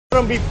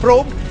Chidambaram be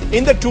probed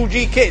in the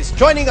 2G case.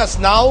 Joining us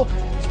now,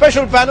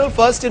 special panel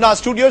first in our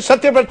studio,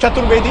 Satyavrat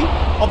Chaturvedi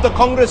of the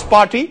Congress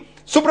Party,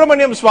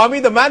 Subramanian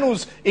Swamy, the man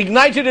who's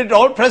ignited it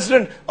all,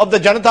 President of the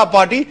Janata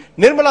Party,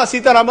 Nirmala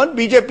Sitharaman,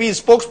 BJP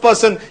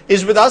spokesperson,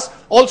 is with us.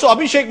 Also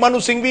Abhishek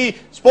Sighvi,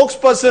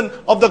 spokesperson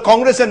of the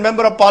Congress and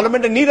Member of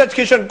Parliament, and Neeraj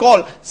Kishan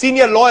Kaul,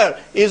 senior lawyer,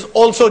 is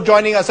also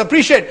joining us.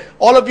 Appreciate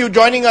all of you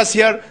joining us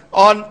here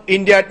on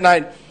India at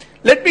 9.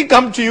 Let me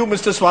come to you,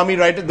 Mr. Swamy,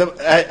 right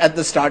at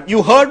the start.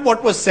 You heard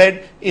what was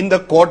said in the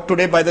court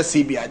today by the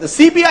CBI. The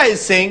CBI is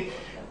saying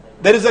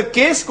there is a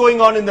case going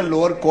on in the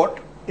lower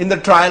court, in the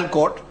trial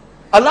court.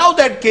 Allow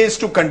that case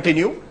to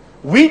continue.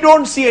 We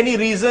don't see any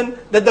reason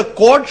that the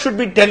court should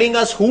be telling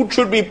us who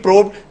should be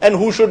probed and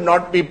who should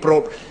not be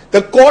probed.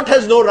 The court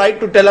has no right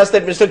to tell us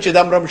that Mr.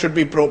 Chidambaram should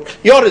be probed.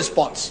 Your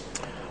response?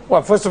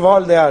 Well, first of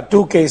all, there are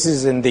two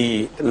cases in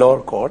the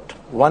lower court.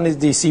 One is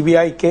the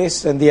CBI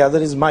case and the other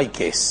is my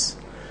case.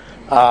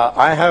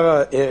 I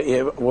have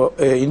an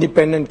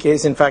independent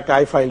case. In fact,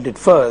 I filed it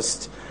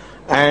first.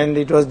 And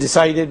it was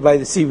decided by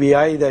the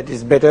CBI that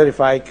it's better if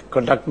I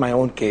conduct my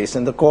own case.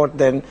 And the court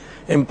then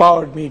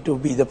empowered me to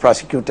be the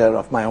prosecutor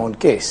of my own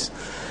case.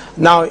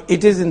 Now,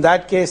 it is in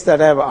that case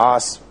that I have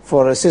asked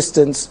for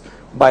assistance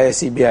by a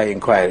CBI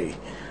inquiry.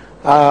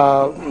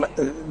 As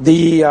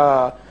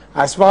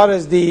far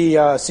as the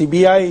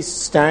CBI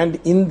stand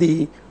in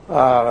the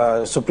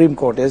Supreme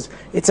Court is,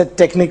 it's a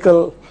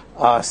technical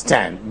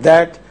stand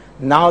that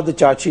now the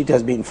charge sheet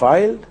has been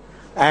filed,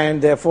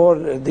 and therefore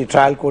the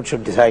trial court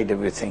should decide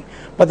everything.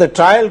 But the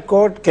trial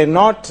court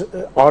cannot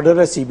order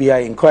a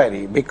CBI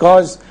inquiry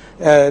because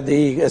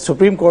the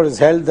Supreme Court has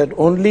held that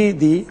only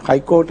the High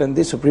Court and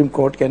the Supreme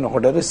Court can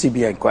order a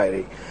CBI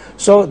inquiry.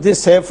 So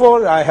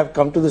therefore I have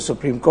come to the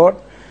Supreme Court,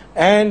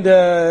 and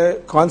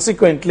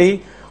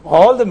consequently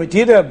all the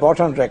material brought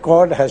on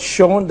record has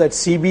shown that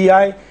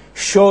CBI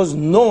shows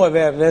no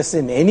awareness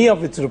in any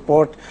of its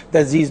report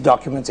that these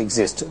documents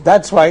exist.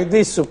 That's why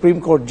the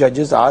Supreme Court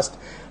judges asked,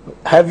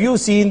 have you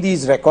seen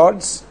these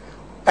records?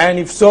 And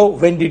if so,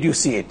 when did you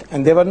see it?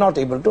 And they were not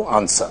able to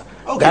answer.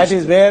 Okay. That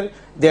is where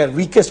their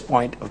weakest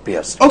point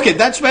appears. Okay,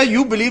 that's where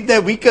you believe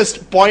their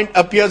weakest point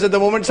appears at the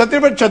moment.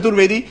 Satyavrat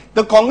Chaturvedi,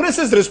 the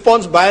Congress's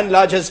response by and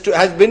large has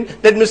been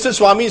that Mr.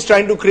 Swamy is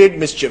trying to create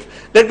mischief.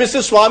 That Mr.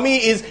 Swamy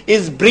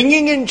is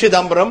bringing in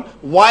Chidambaram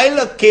while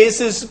a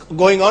case is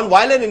going on,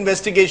 while an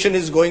investigation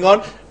is going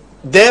on,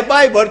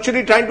 thereby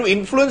virtually trying to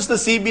influence the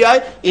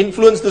CBI,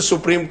 influence the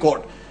Supreme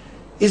Court.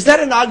 Is that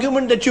an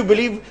argument that you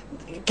believe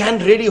can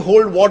really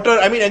hold water?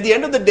 I mean, at the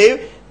end of the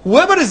day,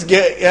 whoever is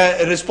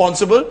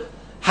responsible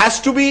has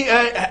to be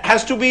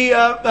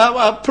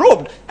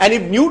probed. And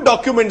if new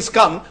documents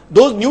come,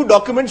 those new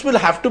documents will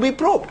have to be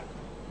probed.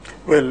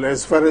 Well,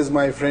 as far as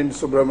my friend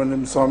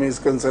Subramanian Swamy is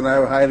concerned, I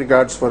have high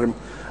regards for him,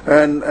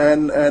 and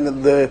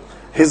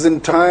his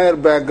entire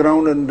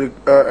background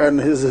and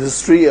his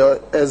history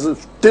as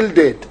of till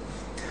date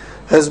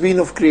has been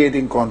of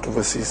creating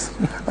controversies,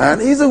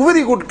 and he's a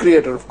very good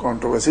creator of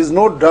controversies,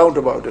 no doubt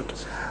about it.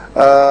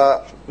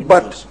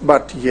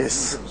 But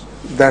yes,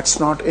 that's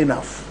not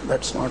enough.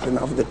 That's not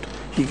enough that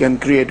he can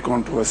create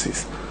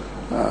controversies.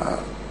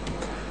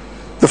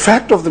 The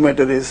fact of the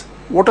matter is,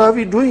 what are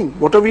we doing?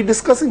 What are we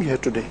discussing here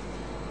today?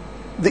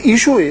 The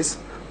issue is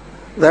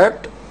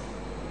that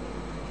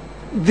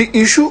the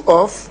issue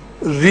of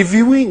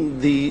reviewing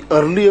the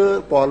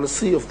earlier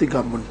policy of the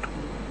government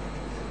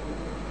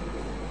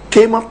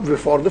came up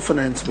before the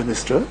finance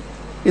minister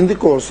in the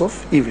course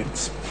of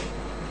events.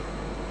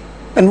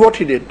 And what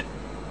he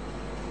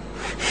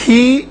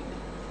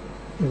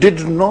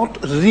did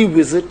not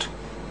revisit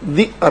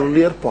the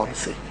earlier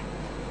policy.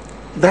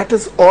 That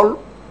is all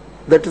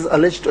that is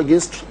alleged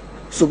against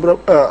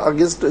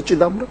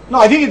Chidambaram. No,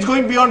 I think it's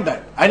going beyond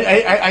that.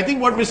 I think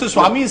what Mr.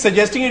 Swamy is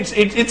suggesting,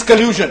 it's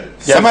collusion.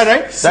 Yes. Am I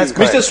right? That's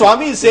correct. Mr.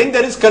 Swamy is saying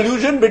there is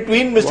collusion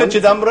between Mr.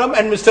 Chidambaram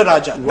and Mr.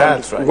 Raja.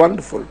 That's right.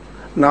 Wonderful.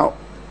 Now,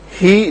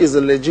 he is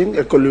alleging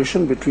a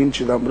collusion between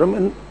Chidambaram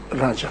and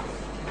Raja.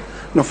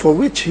 Now, for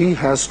which he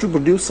has to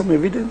produce some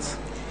evidence.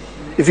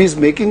 If he is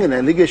making an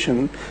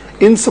allegation,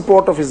 in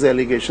support of his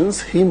allegations,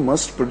 he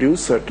must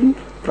produce certain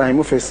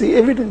prima facie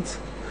evidence.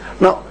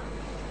 Now,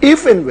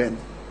 if and when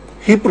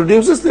he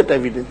produces that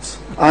evidence,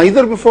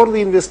 either before the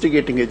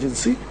investigating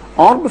agency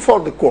or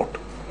before the court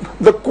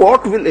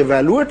will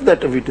evaluate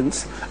that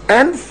evidence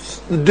and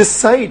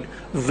decide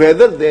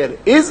whether there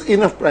is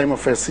enough prima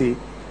facie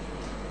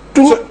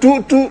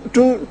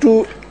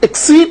to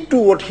accede to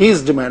what he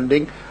is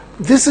demanding.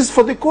 This is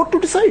for the court to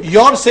decide.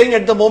 You're saying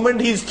at the moment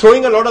he's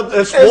throwing a lot of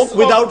smoke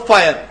without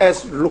fire.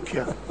 Look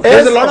here.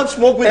 There's a lot of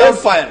smoke without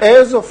fire.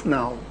 As of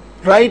now,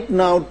 right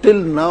now,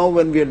 till now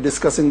when we are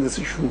discussing this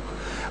issue,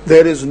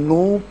 there is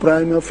no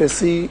prima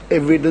facie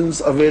evidence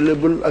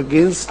available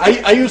against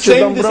Are you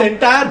saying this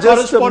entire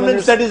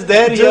correspondence that is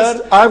there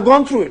here? I've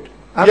gone through it.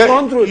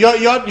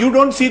 You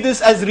don't see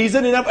this as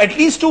reason enough, at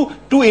least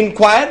to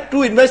inquire,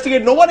 to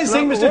investigate. No one is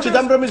saying Mr.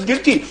 Chidambaram is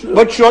guilty,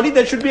 but surely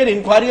there should be an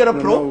inquiry or a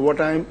probe. What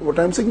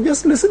I'm saying,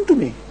 just listen to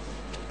me.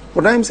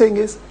 What I'm saying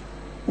is,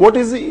 what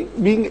is he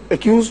being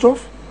accused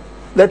of?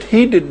 that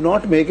he did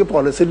not make a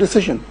policy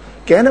decision.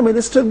 Can a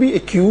minister be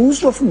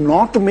accused of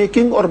not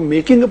making or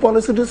making a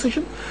policy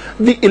decision?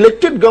 The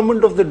elected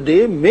government of the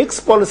day makes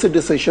policy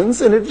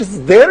decisions, and it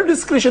is their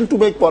discretion to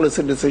make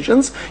policy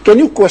decisions. Can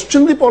you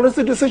question the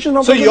policy decision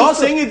of the minister? So you're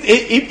saying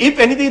if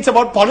anything it's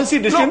about policy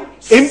decision,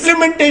 no.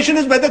 Implementation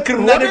is where the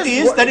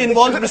criminality that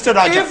involves Mr.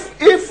 Raja.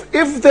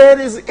 If there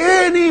is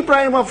any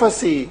prima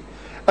facie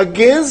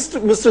against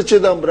Mr.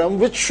 Chidambaram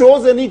which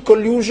shows any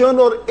collusion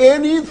or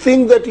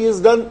anything that he has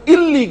done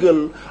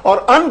illegal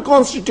or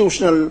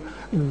unconstitutional,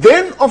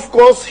 then of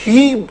course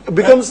he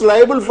becomes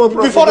liable for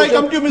prosecution. Before I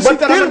come to you, Ms.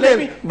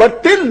 Sitaraman,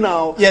 but till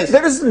now, yes,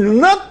 there is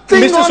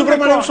nothing. Mr.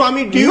 Subramanian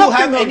Swamy, do you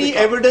have any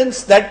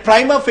evidence that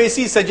prima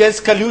facie suggests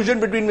collusion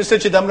between Mr.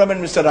 Chidambaram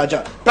and Mr.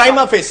 Raja?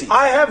 Prima facie.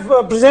 I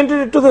have presented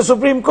it to the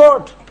Supreme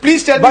Court.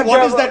 Please tell me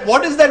what is that?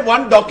 What is that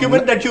one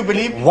document that you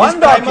believe is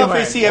prima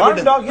facie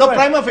evidence? No,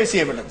 prima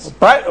facie evidence.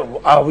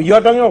 You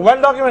are talking about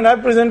one document. I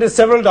have presented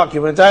several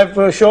documents. I have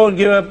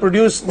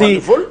produced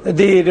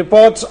the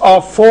reports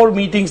of 4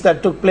 meetings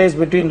that took place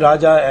between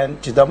Raja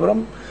and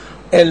Chidambaram.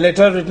 A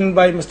letter written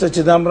by Mr.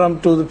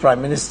 Chidambaram to the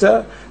Prime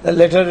Minister, a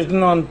letter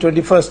written on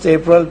 21st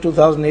April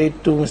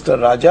 2008 to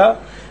Mr. Raja,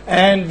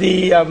 and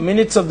the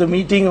minutes of the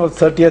meeting of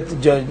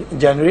 30th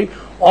January.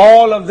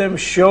 All of them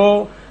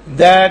show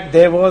that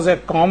there was a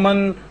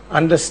common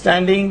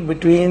understanding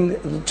between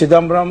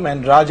Chidambaram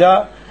and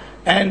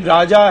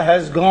Raja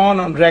has gone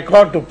on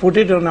record to put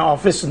it on an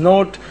office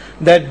note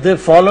that the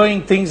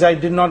following things I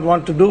did not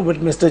want to do, but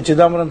Mr.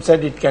 Chidambaram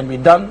said it can be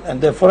done, and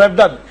therefore I've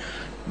done.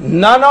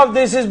 None of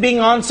this is being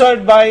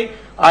answered by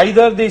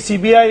either the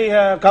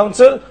CBI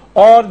counsel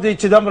or the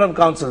Chidambaram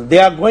counsel. They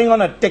are going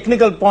on a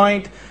technical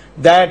point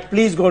that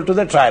please go to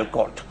the trial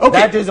court. Okay.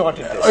 That is what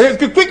it is.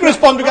 Quick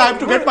response, because I have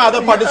to get my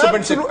other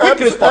participants in. Quick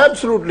response.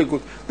 Absolutely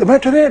good. The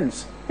matter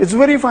ends. It's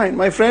very fine.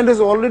 My friend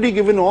has already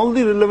given all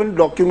the relevant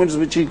documents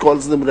which he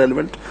calls them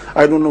relevant.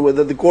 I don't know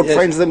whether the court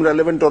finds them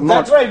relevant or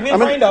not. That's right, we'll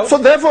find out. So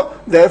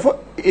therefore,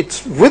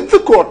 it's with the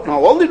court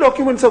now. All the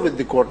documents are with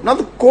the court. Now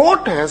the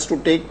court has to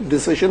take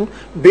decision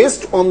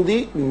based on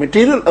the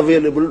material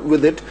available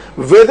with it,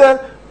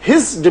 whether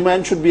his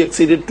demand should be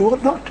acceded to or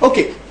not.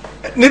 Okay.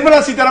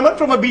 Nirmala Sitharaman,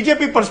 from a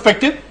BJP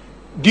perspective,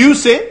 do you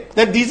say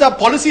that these are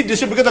policy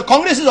decisions? Because the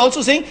Congress is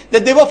also saying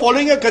that they were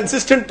following a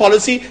consistent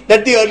policy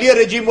that the earlier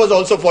regime was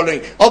also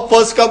following, of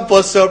first come,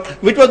 first served,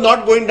 which was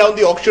not going down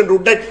the auction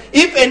route. That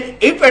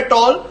if at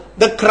all,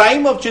 the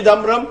crime of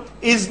Chidambaram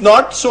is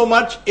not so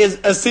much as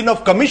a sin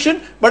of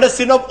commission, but a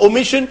sin of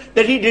omission,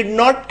 that he did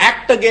not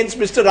act against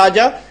Mr.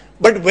 Raja.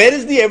 But where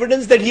is the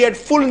evidence that he had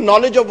full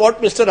knowledge of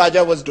what Mr.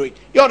 Raja was doing?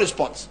 Your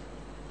response.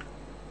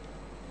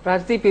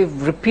 Rajdeep,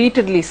 you've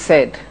repeatedly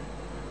said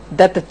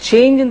that the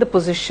change in the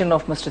position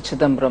of Mr.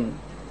 Chidambaram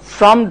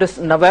from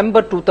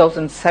November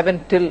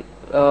 2007 till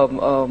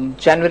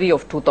January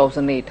of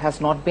 2008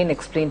 has not been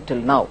explained till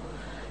now.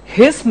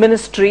 His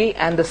ministry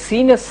and the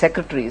senior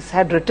secretaries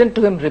had written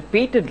to him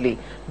repeatedly.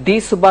 D.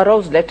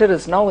 Subbarau's letter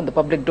is now in the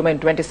public domain,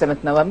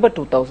 27th November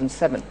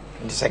 2007.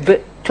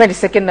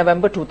 22nd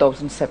November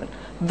 2007.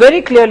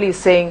 Very clearly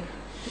saying,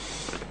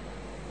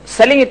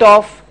 selling it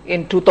off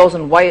in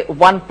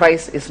 2001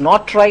 price is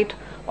not right.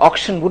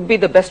 Auction would be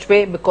the best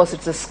way because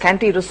it's a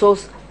scanty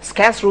resource,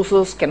 scarce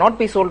resource, cannot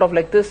be sold off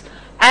like this.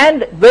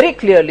 And very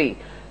clearly,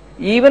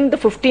 even the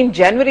 15th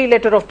January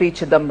letter of P.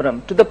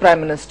 Chidambaram to the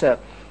Prime Minister,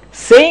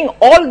 saying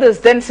all this,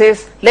 then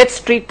says, let's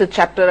treat the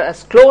chapter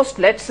as closed,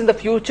 let's in the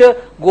future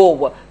go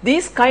over.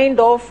 These kind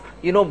of,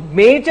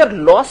 major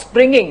loss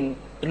bringing,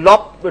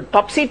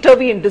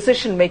 topsy-turvy in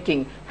decision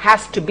making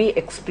has to be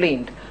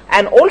explained.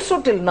 And also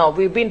till now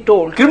we've been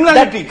told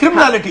criminality.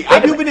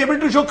 Have you been able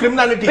to show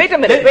criminality? Wait a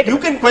minute. You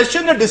can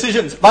question the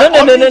decisions. No.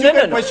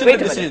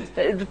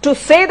 To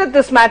say that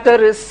this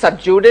matter is sub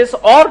judice,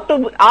 or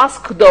to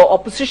ask the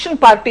opposition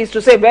parties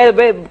to say where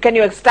can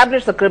you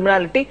establish the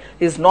criminality,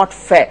 is not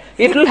fair.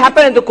 It will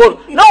happen in the court.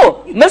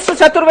 No, Mr.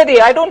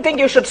 Chaturvedi, I don't think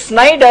you should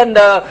snide and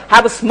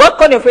have a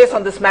smirk on your face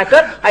on this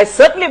matter. I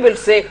certainly will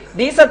say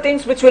these are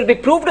things which will be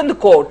proved in the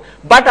court.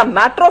 But a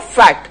matter of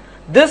fact,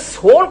 this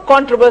whole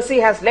controversy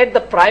has led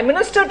the Prime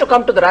Minister to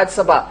come to the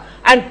Rajya Sabha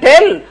and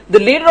tell the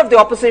leader of the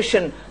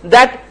opposition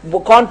that,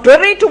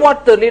 contrary to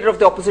what the leader of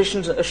the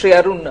opposition, Shri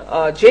Arun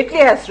Jaitley,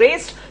 has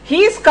raised,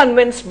 he is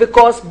convinced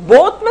because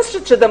both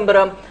Mr.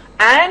 Chidambaram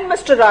and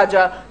Mr.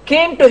 Raja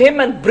came to him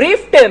and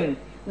briefed him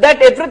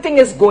that everything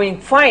is going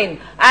fine.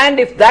 And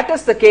if that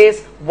is the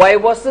case, why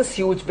was this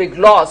huge big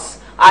loss?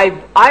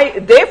 I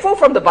therefore,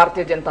 from the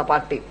Bharatiya Janata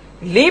Party,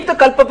 leave the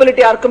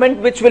culpability argument,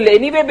 which will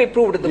anyway be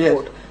proved in the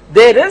court.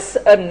 There is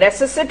a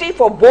necessity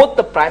for both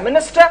the Prime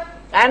Minister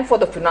and for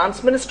the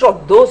Finance Minister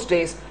of those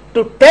days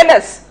to tell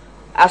us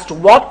as to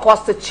what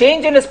caused the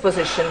change in his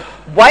position.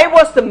 Why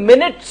was the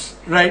minutes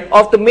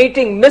of the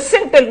meeting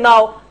missing till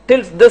now?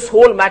 till this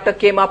whole matter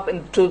came up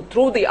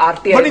through the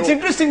RTI. But it's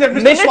interesting that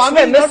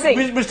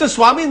Mr.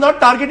 Swamy is not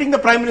targeting the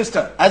Prime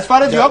Minister. As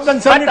far as you're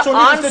concerned, it's only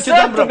Mr. Chidambaram. The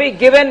answer to be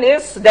given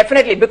is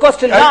definitely, because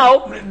till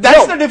now...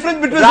 That's the difference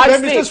between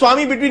Mr.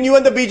 Swamy, between you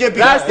and the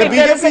BJP. The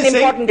BJP is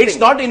saying it's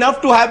not enough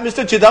to have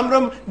Mr.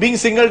 Chidambaram being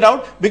singled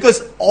out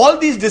because all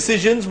these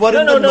decisions were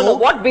in the No.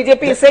 What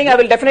BJP is saying, I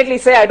will definitely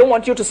say, I don't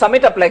want you to sum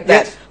it up like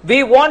that. Yes.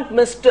 We want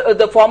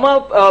the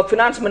former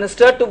finance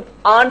minister to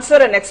answer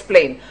and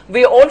explain.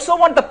 We also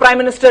want the Prime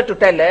Minister to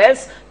tell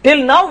us,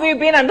 till now we've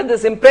been under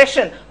this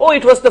impression, oh,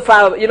 it was the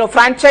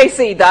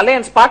franchisee, the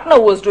alliance partner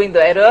who was doing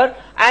the error,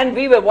 and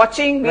we were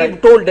watching, we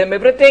told them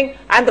everything,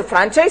 and the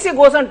franchisee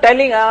goes on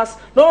telling us,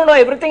 no,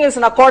 everything is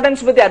in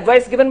accordance with the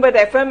advice given by the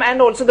FM and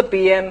also the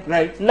PM.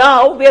 Right.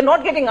 Now, we are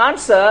not getting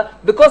answer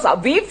because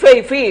we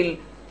feel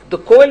the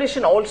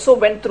coalition also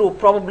went through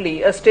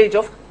probably a stage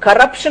of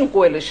corruption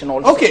coalition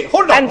also. Okay,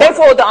 hold on. And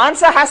therefore, the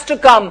answer has to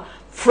come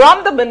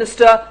from the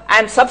minister,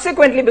 and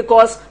subsequently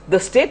because the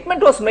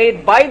statement was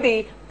made by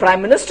the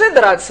Prime Minister in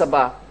the Rajya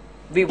Sabha.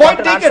 We want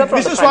an answer from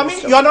Mr.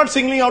 Swamy, you are not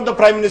singling out the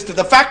Prime Minister.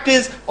 The fact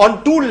is,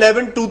 on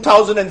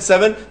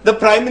 2/11/2007, the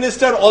Prime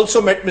Minister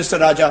also met Mr.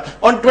 Raja.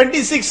 On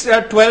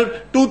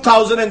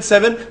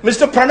 26/12/2007,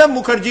 Mr. Pranab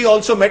Mukherjee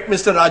also met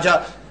Mr.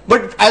 Raja.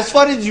 But as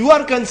far as you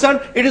are concerned,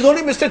 it is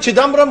only Mr.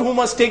 Chidambaram who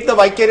must take the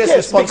vicarious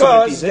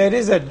responsibility. Because there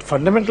is a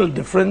fundamental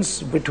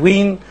difference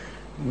between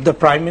the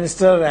Prime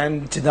Minister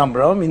and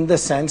Chidambaram in the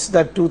sense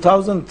that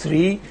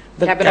 2003,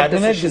 the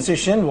cabinet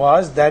decision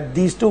was that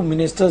these two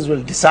ministers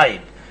will decide.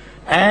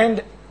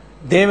 And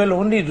they will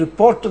only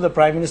report to the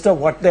Prime Minister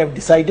what they have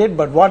decided,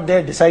 but what they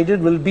have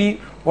decided will be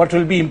what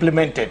will be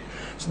implemented.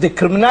 So the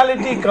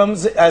criminality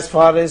comes as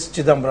far as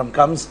Chidambaram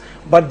comes,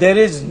 but there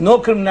is no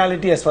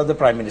criminality as far as the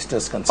Prime Minister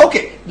is concerned.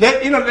 Okay,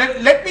 let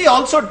me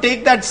also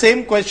take that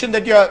same question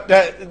that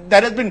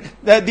that has been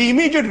the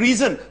immediate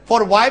reason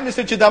for why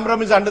Mr.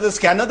 Chidambaram is under the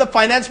scanner, the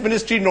Finance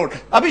Ministry note.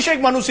 Abhishek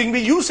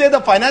Sighvi, you say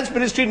the Finance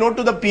Ministry note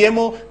to the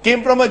PMO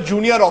came from a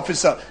junior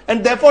officer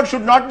and therefore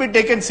should not be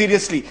taken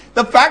seriously.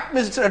 The fact,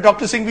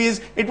 Dr. Sighvi,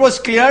 is it was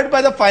cleared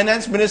by the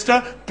Finance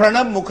Minister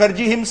Pranab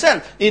Mukherjee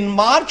himself. In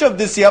March of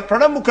this year,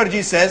 Pranab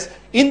Mukherjee says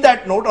in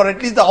that note, or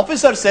at least the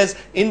officer says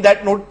in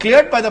that note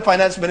cleared by the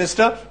Finance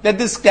Minister, that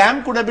this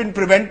scam could have been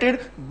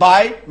prevented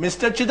by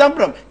Mr.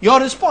 Chidambaram. Your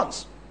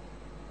response?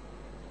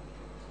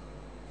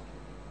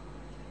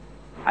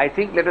 I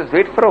think let us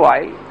wait for a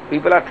while.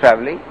 People are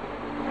travelling,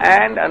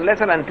 and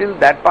unless and until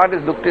that part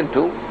is looked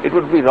into, it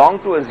would be wrong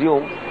to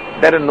assume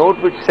that a note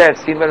which says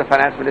seen by the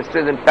Finance Minister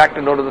is in fact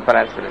a note of the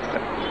Finance Minister.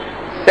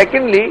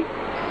 Secondly,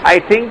 I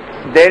think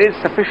there is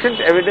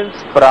sufficient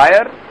evidence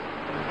prior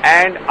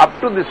and up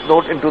to this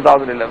note in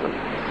 2011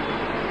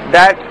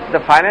 that the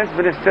Finance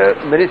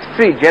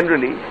Ministry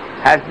generally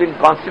has been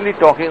constantly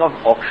talking of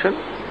auction,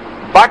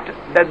 but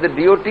that the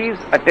DOT's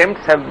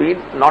attempts have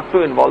been not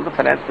to involve the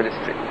Finance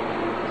Ministry.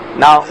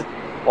 Now,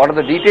 what are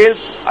the details?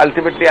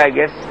 Ultimately, I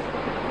guess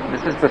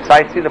this is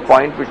precisely the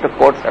point which the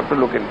courts have to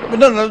look into.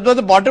 No,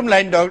 the bottom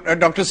line,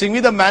 Dr. Sighvi,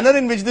 the manner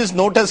in which this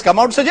note has come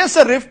out suggests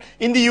a rift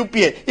in the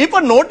UPA. If a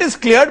note is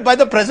cleared by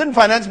the present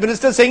Finance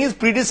Minister saying his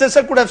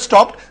predecessor could have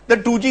stopped the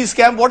 2G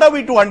scam, what are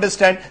we to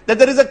understand? That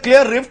there is a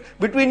clear rift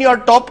between your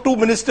top two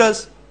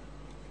ministers?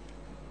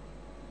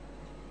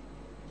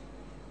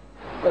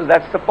 Well,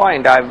 that's the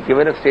point. I've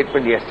given a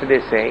statement yesterday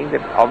saying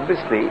that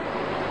obviously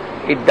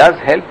it does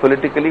help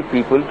politically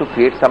people to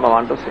create some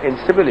amount of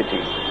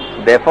instability.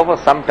 Therefore, for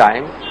some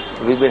time,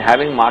 we've been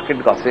having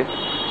market gossip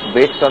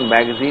based on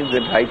magazines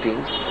and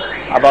writings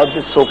about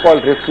this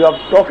so-called rift you are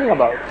talking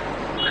about.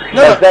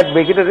 Does that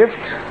make it a rift?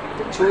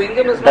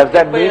 Does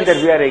that mean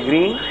that we are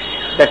agreeing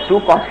that two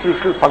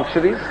constitutional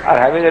functionaries are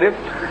having a rift?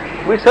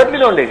 We certainly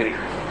don't agree.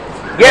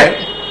 Yes,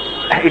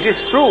 it is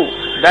true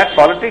that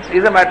politics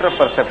is a matter of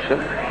perception,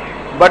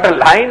 but a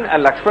line, a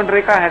Lakshman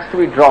Rekha has to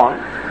be drawn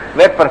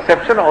where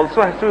perception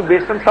also has to be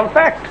based on some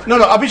fact. No,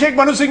 Abhishek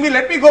Sighvi,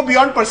 let me go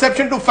beyond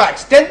perception to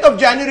facts. 10th of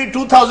January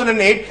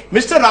 2008,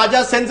 Mr.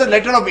 Raja sends a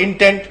letter of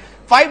intent.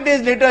 5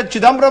 days later,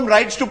 Chidambaram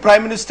writes to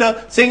Prime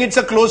Minister saying it's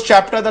a closed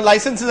chapter. The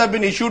licenses have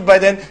been issued by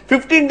then.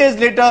 15 days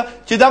later,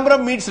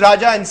 Chidambaram meets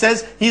Raja and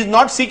says he is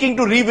not seeking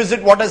to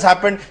revisit what has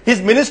happened.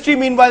 His ministry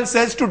meanwhile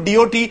says to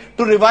DOT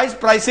to revise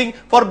pricing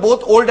for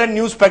both old and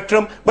new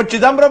spectrum. But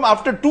Chidambaram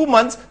after 2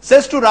 months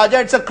says to Raja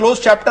it's a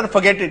closed chapter,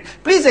 forget it.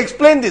 Please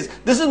explain this.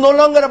 This is no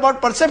longer about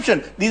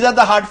perception. These are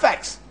the hard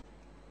facts.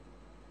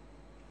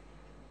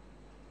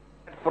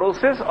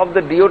 Process of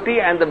the DOT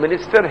and the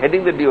minister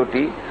heading the DOT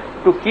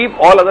to keep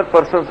all other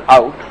persons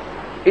out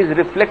is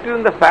reflected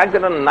in the fact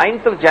that on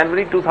 9th of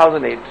January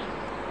 2008,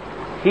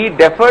 he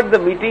deferred the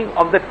meeting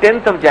of the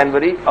 10th of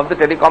January of the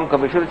Telecom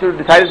Commission, which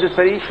decided this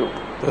very issue.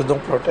 There was no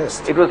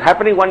protest. It was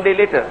happening 1 day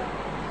later.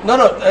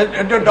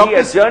 He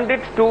adjourned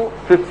it to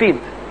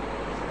 15th.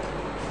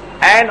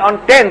 And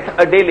on 10th,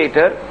 a day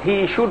later,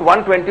 he issued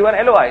 121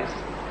 LOIs.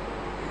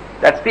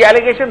 That's the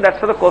allegation, that's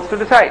for the courts to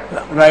decide.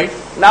 Right.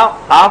 Now,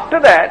 after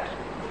that,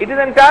 it is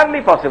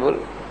entirely possible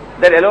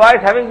that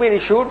LOIs having been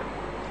issued,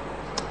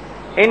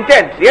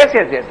 intent, yes,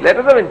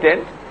 letters of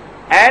intent,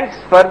 and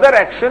further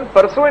action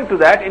pursuant to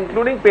that,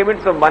 including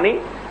payments of money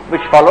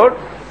which followed,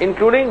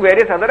 including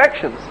various other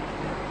actions.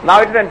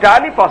 Now it is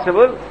entirely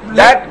possible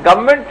that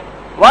government,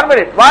 one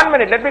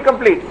minute, let me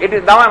complete. It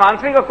is, now I am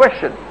answering a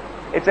question.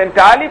 It's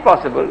entirely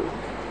possible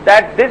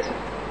that this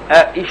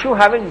issue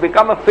having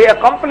become a fait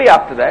accompli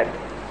after that,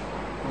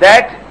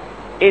 that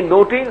a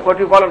noting, what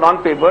you call a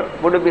non-paper,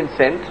 would have been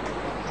sent,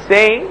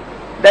 saying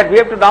that we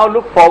have to now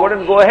look forward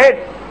and go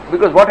ahead,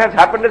 because what has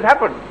happened has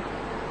happened.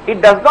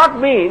 It does not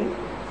mean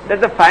that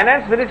the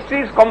finance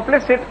ministry is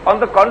complicit. On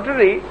the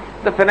contrary,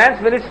 the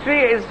finance ministry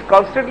is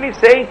constantly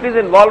saying, please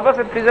involve us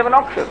and please have an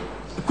auction.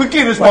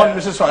 Quickly respond,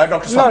 Mrs. Swamy,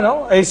 Dr. Swamy.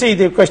 No, I see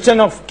the question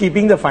of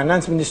keeping the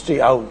finance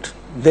ministry out.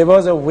 There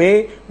was a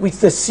way which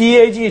the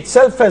CAG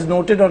itself has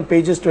noted on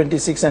pages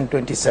 26 and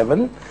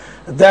 27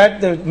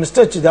 that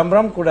Mr.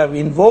 Chidambaram could have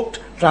invoked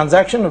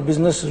transaction of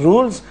business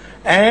rules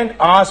and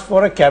asked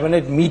for a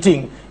cabinet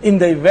meeting in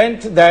the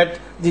event that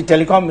the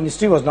telecom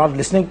ministry was not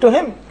listening to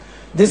him.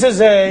 This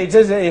is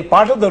a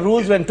part of the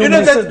rules when two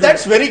ministers...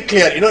 That's very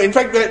clear. In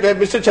fact,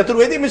 Mr.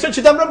 Chaturvedi, Mr.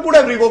 Chidambaram could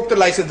have revoked the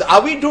license.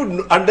 Are we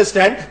to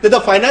understand that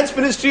the finance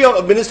ministry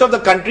or minister of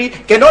the country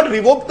cannot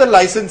revoke the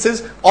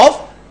licenses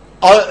of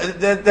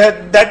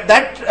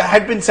that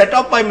had been set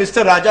up by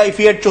Mr. Raja if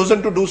he had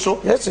chosen to do so?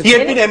 Yes, he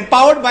had been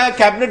empowered by a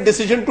cabinet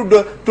decision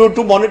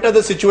to monitor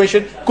the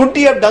situation. Couldn't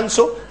he have done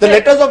so? The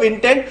letters of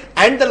intent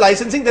and the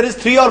licensing, there is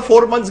 3 or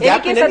 4 months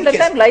gap in any case. At the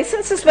time,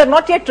 licenses were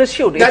not yet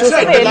issued. That's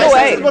right. The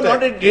licenses were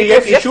not yet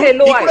issued.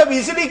 He could have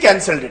easily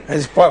cancelled it.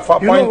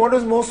 You know what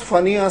is most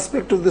funny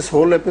aspect of this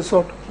whole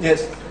episode?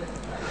 Yes.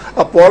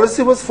 A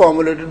policy was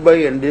formulated by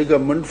NDA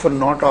government for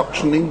not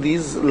auctioning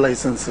these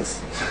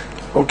licenses.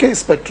 Okay,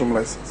 spectrum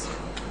license,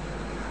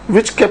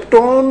 which kept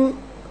on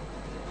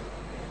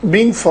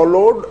being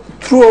followed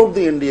throughout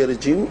the NDA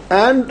regime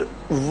and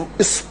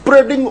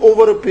spreading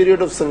over a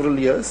period of several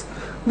years.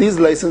 These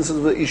licenses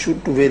were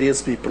issued to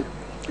various people.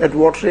 At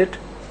what rate?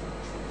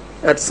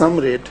 At some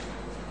rate,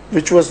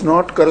 which was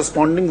not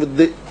corresponding with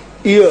the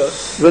year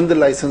when the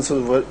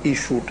licenses were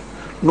issued.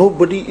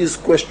 Nobody is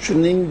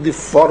questioning the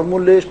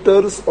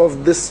formulators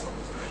of this.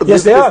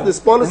 Yes, they are. This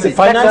policy. The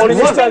finance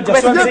minister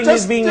Jaswant Singh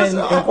is being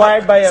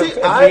inquired by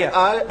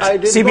I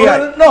did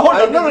CBI. not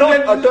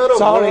utter a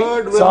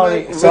word when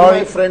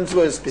my friends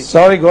were speaking.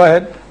 Sorry, go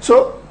ahead.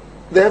 So,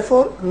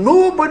 therefore,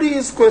 nobody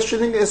is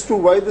questioning as to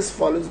why this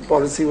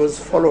policy was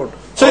followed.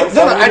 So,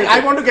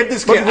 I want to get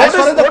this clear. As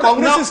far as the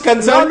Congress is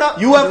concerned,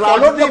 you have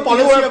followed the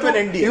policy of an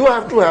NDA. You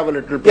have to have a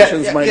little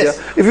patience, my dear.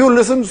 If you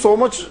listen so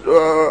much...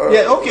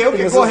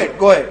 okay, go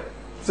ahead.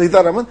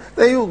 Sitaraman,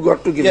 then you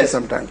got to give me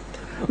some time.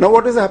 Now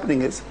what is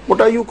happening is, what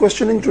are you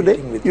questioning today?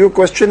 You are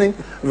questioning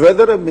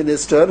whether a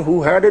minister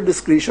who had a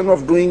discretion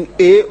of doing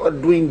A or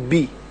doing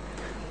B.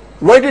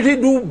 Why did he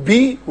do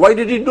B? Why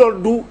did he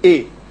not do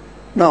A?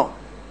 Now,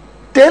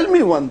 tell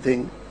me one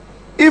thing.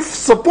 If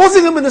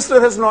supposing a minister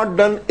has not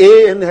done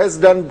A and has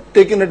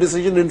taken a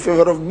decision in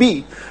favor of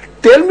B,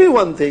 tell me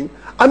one thing.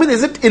 I mean,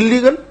 is it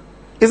illegal?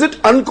 Is it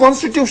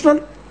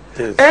unconstitutional?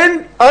 Yes.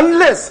 And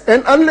unless,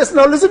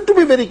 now listen to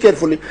me very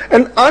carefully,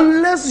 and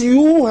unless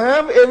you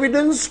have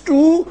evidence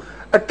to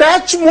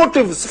attach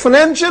motives,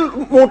 financial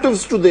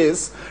motives to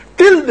this,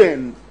 till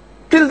then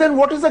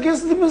what is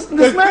against this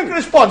man? Quick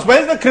response.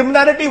 Where is the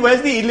criminality? Where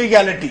is the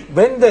illegality?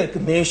 When the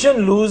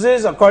nation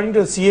loses, according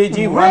to CAG,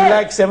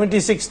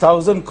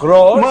 1,76,000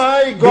 crores.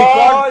 My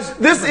God! Because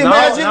This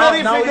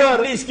imaginary figure.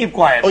 Please keep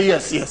quiet. Oh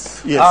yes.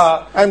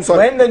 I'm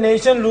sorry. When the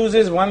nation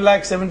loses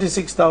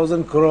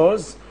 1,76,000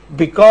 crores,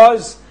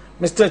 because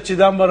Mr.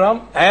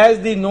 Chidambaram, as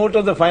the note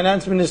of the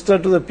finance minister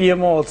to the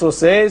PMO also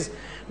says,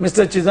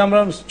 Mr.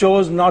 Chidambaram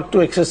chose not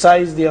to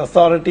exercise the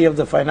authority of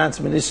the finance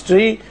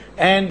ministry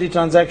and the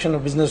transaction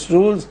of business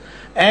rules.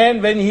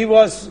 And when he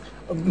was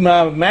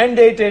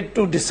mandated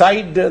to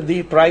decide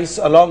the price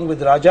along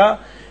with Raja,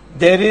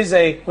 there is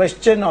a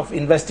question of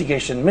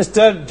investigation.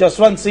 Mr.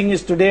 Jaswant Singh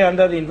is today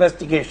under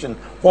investigation.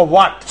 For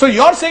what? So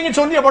you're saying it's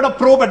only about a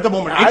probe at the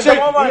moment.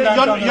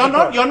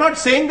 You're not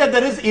saying that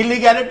there is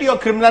illegality or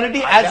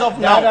criminality as of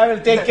now. That I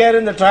will take care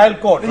in the trial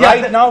court.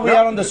 Right now we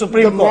are on the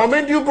Supreme Court. The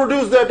moment you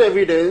produce that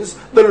evidence,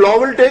 the law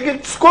will take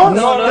its course.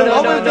 The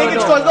law will take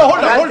its course.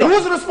 Hold on.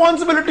 Whose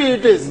responsibility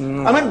it is?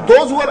 I mean,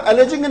 those who are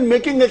alleging and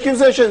making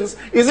accusations,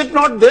 is it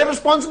not their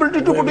responsibility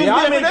to produce the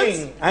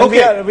evidence? So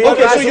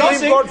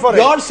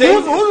you're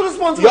saying whose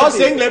responsibility? You're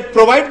saying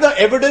provide the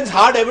evidence,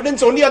 hard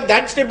evidence only at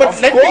that stage. But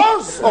let me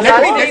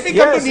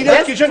come to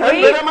Neeraj Kishan.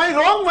 Where am I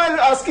wrong while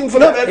asking for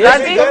that?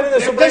 Let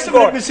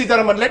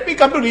me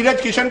come to Neeraj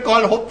Kishan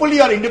call. Hopefully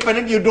you are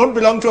independent. You don't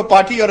belong to a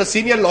party. You're a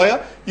senior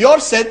lawyer. Your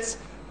sense,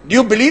 do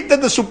you believe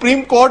that the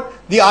Supreme Court,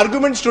 the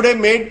arguments today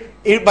made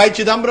by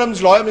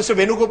Chidambaram's lawyer, Mr.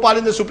 Venugopal,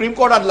 in the Supreme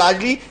Court are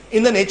largely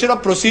in the nature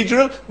of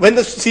procedural, when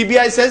the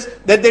CBI says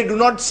that they do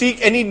not seek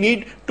any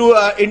need to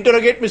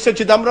interrogate Mr.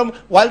 Chidambaram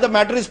while the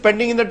matter is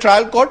pending in the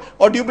trial court?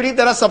 Or do you believe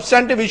there are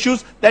substantive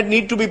issues that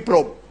need to be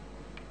probed?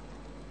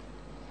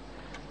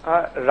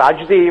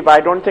 Rajdeep, I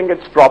don't think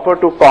it's proper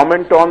to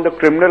comment on the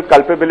criminal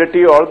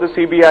culpability or the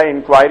CBI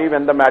inquiry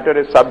when the matter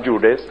is sub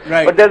judice.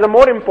 Right. But there's a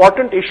more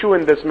important issue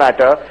in this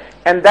matter,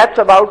 and that's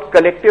about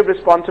collective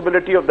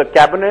responsibility of the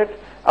cabinet,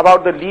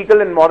 about the legal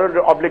and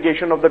moral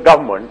obligation of the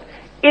government.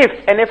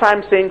 If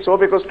I'm saying so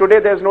because today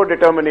there's no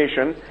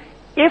determination,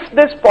 if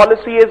this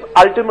policy is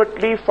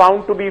ultimately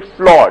found to be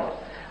flawed,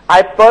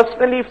 I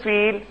personally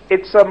feel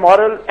it's a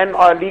moral and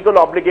legal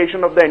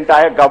obligation of the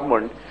entire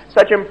government.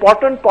 Such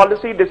important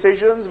policy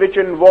decisions which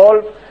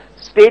involve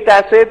state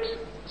assets,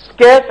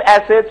 scarce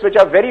assets which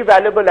are very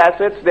valuable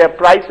assets, their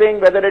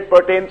pricing, whether it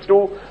pertains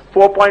to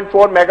 4.4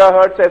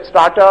 megahertz as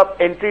startup,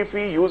 entry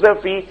fee, user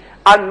fee,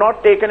 are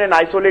not taken in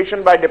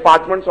isolation by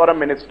departments or a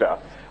minister.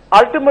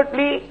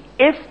 Ultimately,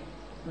 if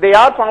they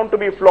are found to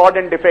be flawed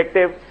and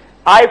defective,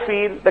 I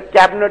feel the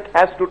cabinet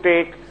has to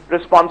take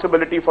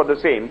responsibility for the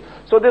same.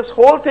 So this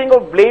whole thing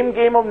of blame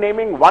game of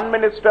naming one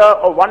minister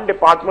or one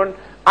department,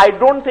 I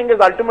don't think is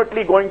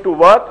ultimately going to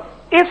work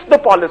if the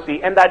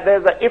policy, and that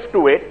there's a if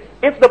to it,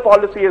 if the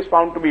policy is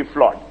found to be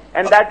flawed.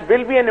 And that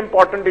will be an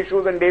important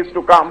issue in days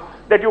to come,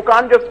 that you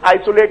can't just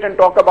isolate and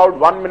talk about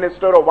one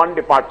minister or one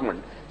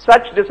department.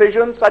 Such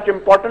decisions, such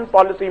important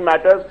policy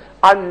matters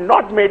are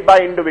not made by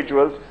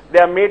individuals. They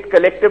are made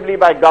collectively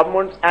by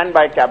governments and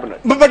by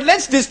cabinet. But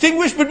let's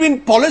distinguish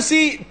between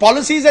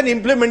policies and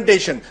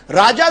implementation.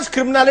 Raja's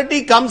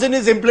criminality comes in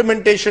his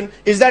implementation.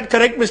 Is that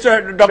correct,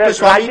 Mr. Dr.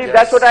 Swamy? Yes.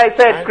 That's what I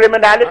said.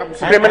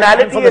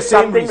 Criminality is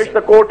something which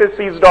the court is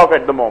seized of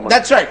at the moment.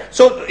 That's right.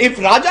 So if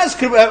Raja's,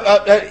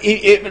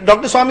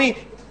 Dr. Swamy,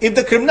 if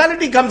the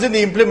criminality comes in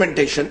the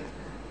implementation,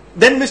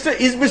 then is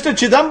Mr.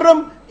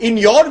 Chidambaram, in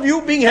your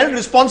view, being held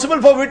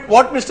responsible for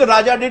what Mr.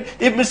 Raja did?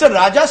 If Mr.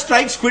 Raja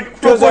strikes quid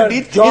pro quo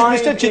deed, is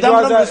Mr.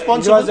 Chidambaram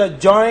responsible? It was a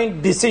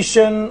joint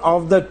decision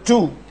of the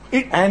two,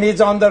 and it's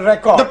on the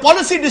record. The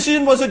policy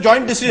decision was a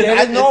joint decision.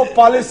 There is no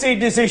policy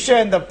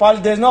decision.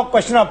 There's no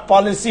question of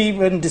policy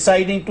when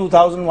deciding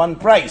 2001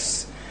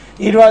 price.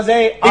 It was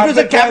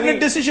a cabinet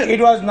decision. It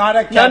was not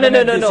a cabinet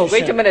decision. No.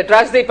 Wait a minute,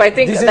 Rajdeep. I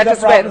think this that is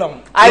is the problem.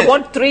 where I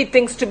want three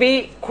things to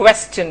be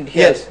questioned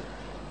here. Yes.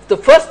 The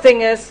first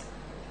thing is,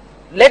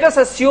 let us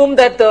assume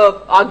that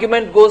the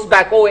argument goes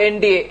back,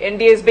 NDA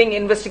is being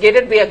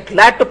investigated, we are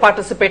glad to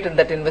participate in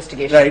that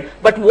investigation. Right.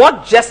 But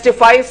what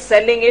justifies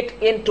selling it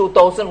in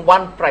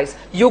 2001 price?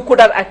 You could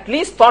have at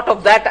least thought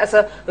of that as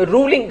a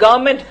ruling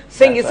government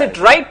saying, is it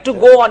right to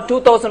go on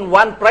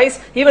 2001 price?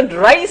 Even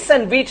rice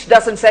and wheat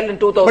doesn't sell in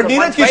 2001 But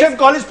Neeraj price. Kishan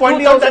Kaul is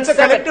pointing out that's a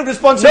collective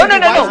responsibility.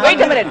 No,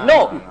 wait a minute.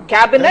 No.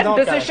 Cabinet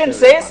decision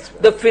says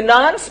the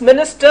finance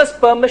minister's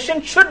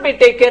permission should be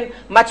taken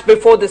much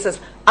before this is.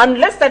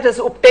 Unless that is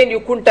obtained, you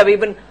couldn't have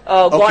even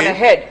gone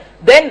ahead.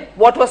 Then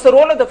what was the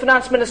role of the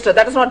finance minister?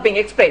 That is not being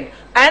explained.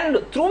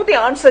 And through the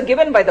answer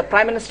given by the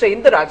Prime Minister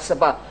in the Rajya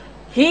Sabha,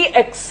 he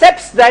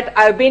accepts that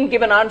I have been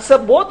given answer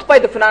both by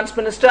the finance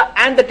minister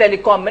and the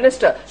telecom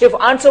minister. If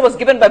answer was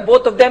given by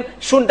both of them,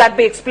 shouldn't that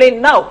be explained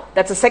now?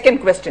 That's the second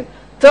question.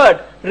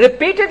 Third,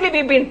 repeatedly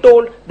we've been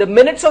told the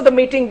minutes of the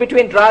meeting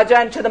between Raja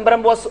and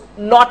Chidambaram was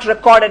not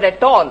recorded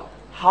at all.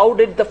 How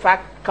did the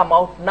fact come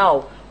out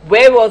now?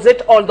 Where was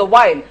it all the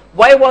while?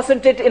 Why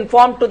wasn't it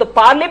informed to the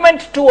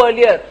parliament too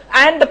earlier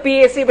and the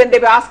PAC when they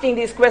were asking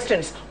these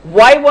questions?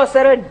 Why was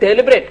there a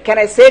deliberate, can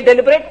I say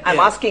deliberate? I'm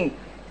asking,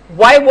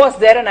 why was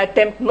there an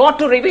attempt not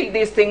to reveal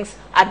these things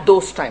at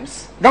those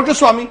times? Dr.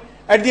 Swamy,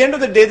 at the end of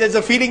the day, there's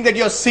a feeling that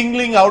you're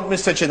singling out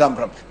Mr.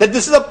 Chidambaram, that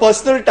this is a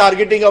personal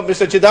targeting of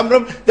Mr.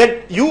 Chidambaram,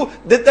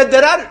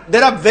 that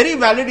there are very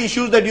valid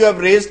issues that you have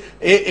raised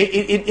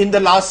in the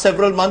last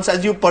several months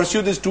as you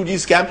pursue this 2G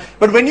scam.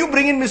 But when you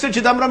bring in Mr.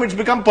 Chidambaram, it's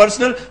become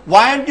personal.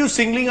 Why aren't you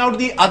singling out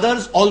the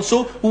others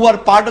also who are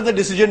part of the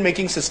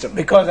decision-making system?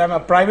 Because I'm a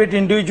private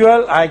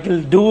individual, I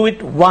will do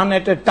it one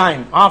at a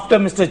time. After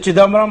Mr.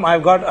 Chidambaram,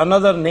 I've got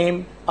another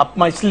name up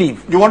my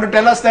sleeve. You want to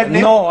tell us that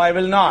name? No, I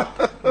will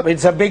not.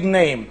 It's a big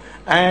name.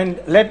 And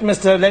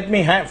first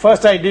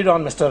I did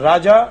on Mr.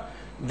 Raja,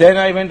 then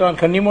I went on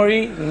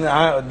Kanimuri,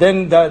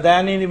 then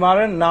Dayani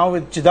Nimaran, now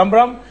with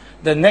Chidambaram.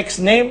 The next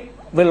name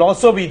will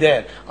also be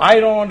there. I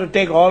don't want to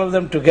take all of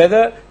them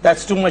together.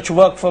 That's too much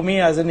work for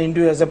me as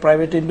a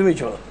private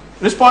individual.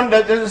 Respond,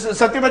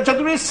 Satyabhat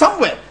Chaturvedi,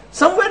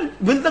 somewhere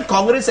will the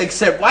Congress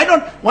accept?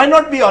 Why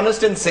not be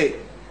honest and say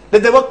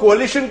that there were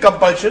coalition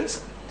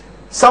compulsions?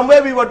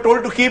 Somewhere we were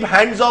told to keep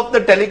hands off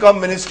the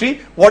telecom ministry.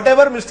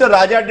 Whatever Mr.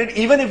 Raja did,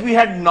 even if we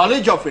had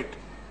knowledge of it,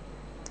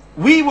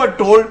 we were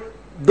told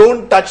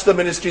don't touch the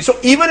ministry. So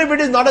even if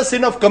it is not a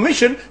sin of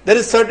commission, there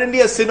is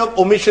certainly a sin of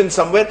omission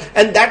somewhere,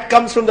 and that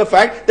comes from the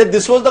fact that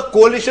this was the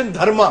coalition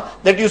dharma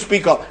that you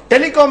speak of.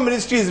 Telecom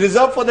ministry is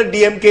reserved for the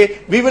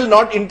DMK. We will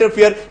not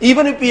interfere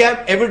even if we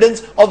have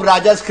evidence of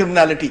Raja's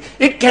criminality.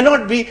 It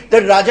cannot be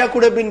that Raja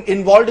could have been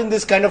involved in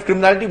this kind of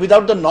criminality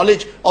without the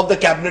knowledge of the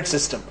cabinet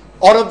system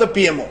or of the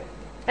PMO.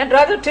 And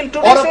Raja till today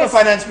or of the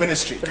finance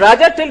ministry.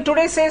 Raja till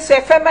today says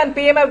FM and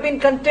PM have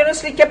been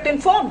continuously kept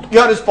informed.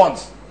 Your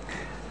response?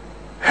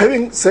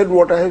 Having said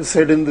what I have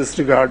said in this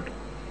regard,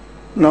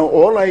 now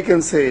all I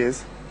can say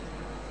is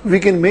we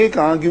can make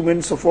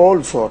arguments of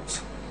all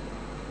sorts.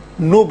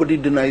 Nobody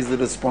denies the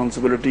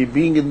responsibility.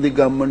 Being in the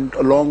government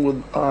along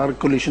with our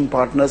coalition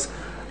partners,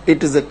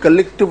 it is a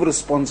collective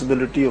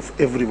responsibility of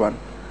everyone.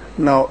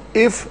 Now,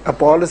 if a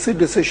policy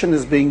decision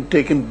is being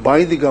taken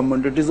by the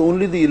government, it is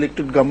only the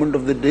elected government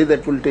of the day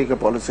that will take a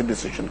policy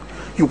decision.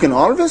 You can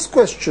always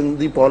question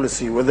the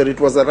policy, whether it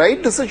was a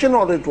right decision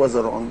or it was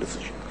a wrong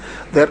decision.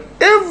 There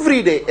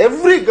every day,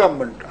 every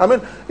government, I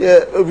mean,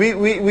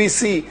 we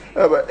see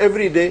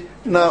every day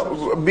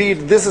now, be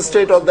it this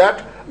state or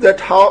that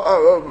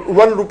how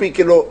 1 rupee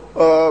kilo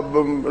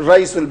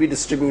rice will be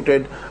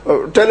distributed,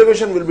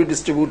 television will be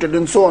distributed,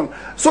 and so on.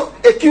 So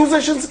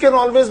accusations can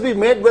always be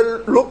made.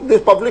 Well, look, the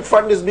public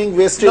fund is being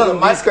wasted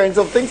on these kinds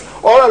of things,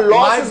 or a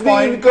loss is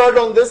being incurred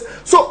on this.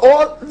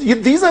 So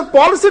these are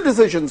policy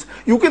decisions.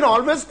 You can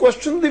always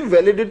question the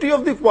validity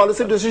of the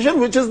policy decision,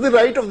 which is the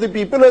right of the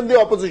people and the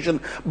opposition.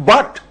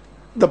 But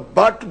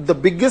the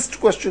biggest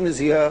question is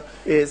here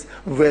is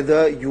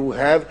whether you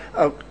have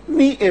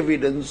any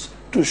evidence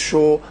to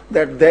show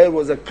that there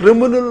was a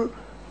criminal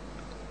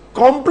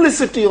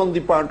complicity on the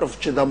part of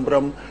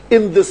Chidambaram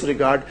in this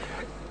regard.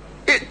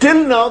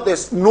 Till now,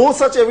 there's no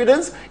such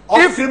evidence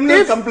of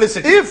criminal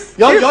complicity.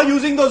 You're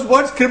using those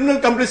words, criminal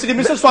complicity,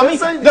 Mr. Swamy.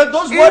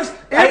 Those words,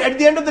 at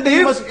the end of the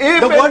day,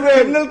 the word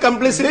criminal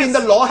complicity in the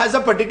law has a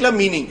particular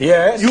meaning.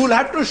 Yes. You will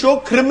have to show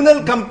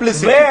criminal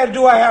complicity. Where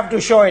do I have to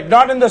show it?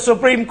 Not in the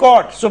Supreme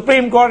Court.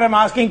 Supreme Court, I'm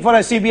asking for a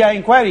CBI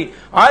inquiry.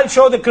 I'll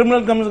show the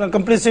criminal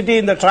complicity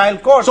in the trial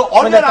court. So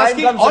all you're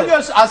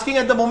asking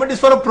at the moment is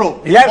for a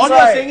probe. Yes, all you're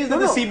saying is that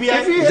the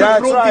CBI should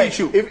probe the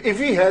issue.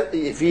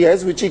 If he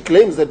has, which he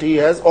claims that he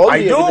has all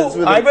the evidence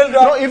with him.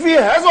 No, if he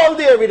has all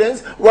the evidence,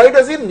 why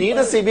does he need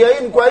a CBI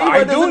inquiry?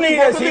 I do need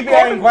a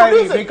CBI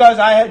inquiry because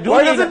I do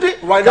why need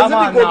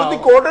doesn't he go to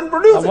the court and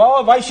produce it?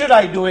 Why should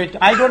I do it?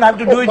 I don't have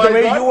to do it the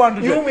way you want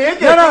to do it. You make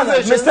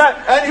accusations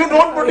and you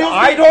don't produce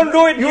I don't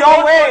do it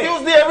your way. You don't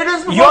produce the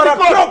evidence before You're the a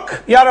court.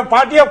 crook. You're a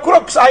party of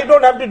crooks. I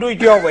don't have to do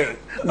it your way.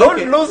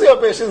 Don't lose your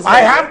patience. I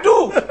have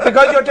to,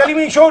 because you're telling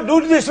me, do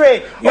it this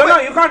way. You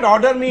can't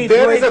order me.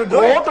 There is a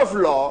court of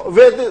law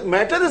where the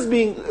matter is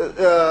being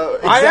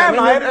examined.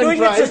 I am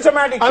doing it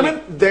systematically. I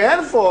mean,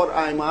 therefore,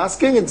 I'm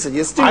asking and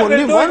suggesting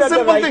only one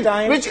simple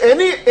thing, which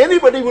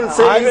anybody will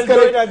say is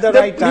correct.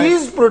 That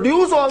please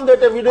produce all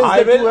that evidence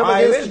that you have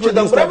against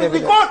Chidambaram in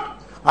the court.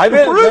 I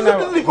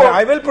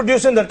will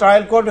produce in the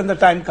trial court when the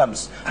time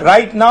comes.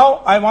 Right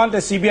now, I want a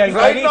CBI inquiry.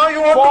 Right now, you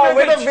want to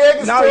make it a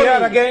vague now story.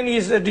 here again he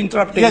is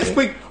interrupting. Yes,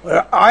 quick.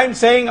 I'm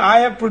saying I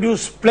have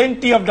produced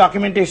plenty of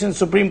documentation in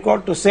Supreme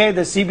Court to say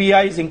the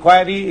CBI's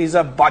inquiry is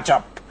a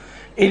botch-up.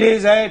 It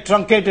is a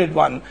truncated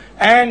one.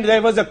 And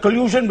there was a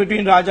collusion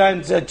between Raja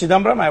and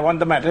Chidambaram. I want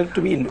the matter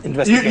to be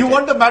investigated. You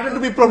want the matter to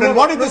be probed. And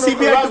what if the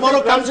CBI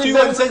tomorrow comes to you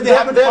and says they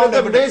haven't found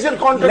evidence? Major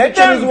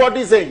contradiction is what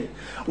he's saying.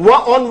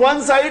 On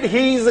one side,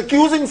 he is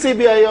accusing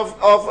CBI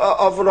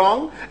of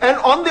wrong, and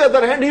on the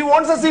other hand, he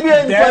wants a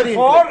CBI inquiry.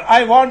 Therefore,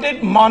 I want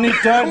it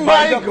monitored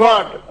by the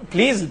God. court.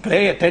 Please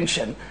pay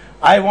attention.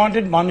 I want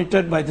it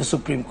monitored by the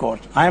Supreme Court.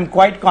 I am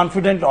quite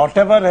confident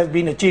whatever has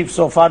been achieved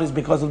so far is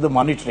because of the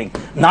monitoring,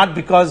 not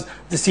because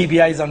the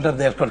CBI is under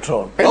their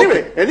control.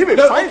 Anyway,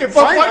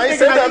 fine. I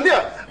said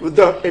earlier,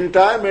 the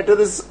entire matter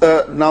is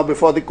now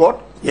before the court,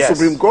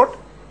 Supreme Court.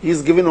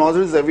 He's given all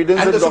his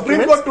evidence and the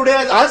Supreme Court today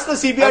has asked the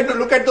CBI to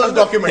look at those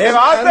documents. They've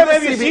asked them,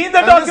 have you seen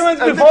the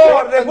documents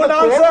before? They would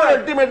answer.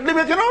 Ultimately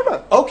make an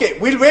order. Okay,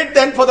 we'll wait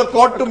then for the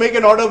court to make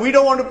an order. We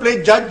don't want to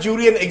play judge,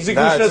 jury and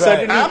executioner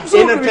certainly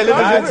in a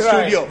television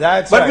studio.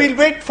 But we'll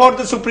wait for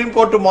the Supreme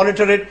Court to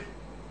monitor it.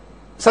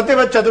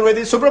 Satyavrat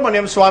Chaturvedi,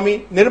 Subramanian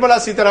Swamy, Nirmala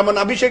Sitharaman,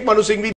 Abhishek Sighvi.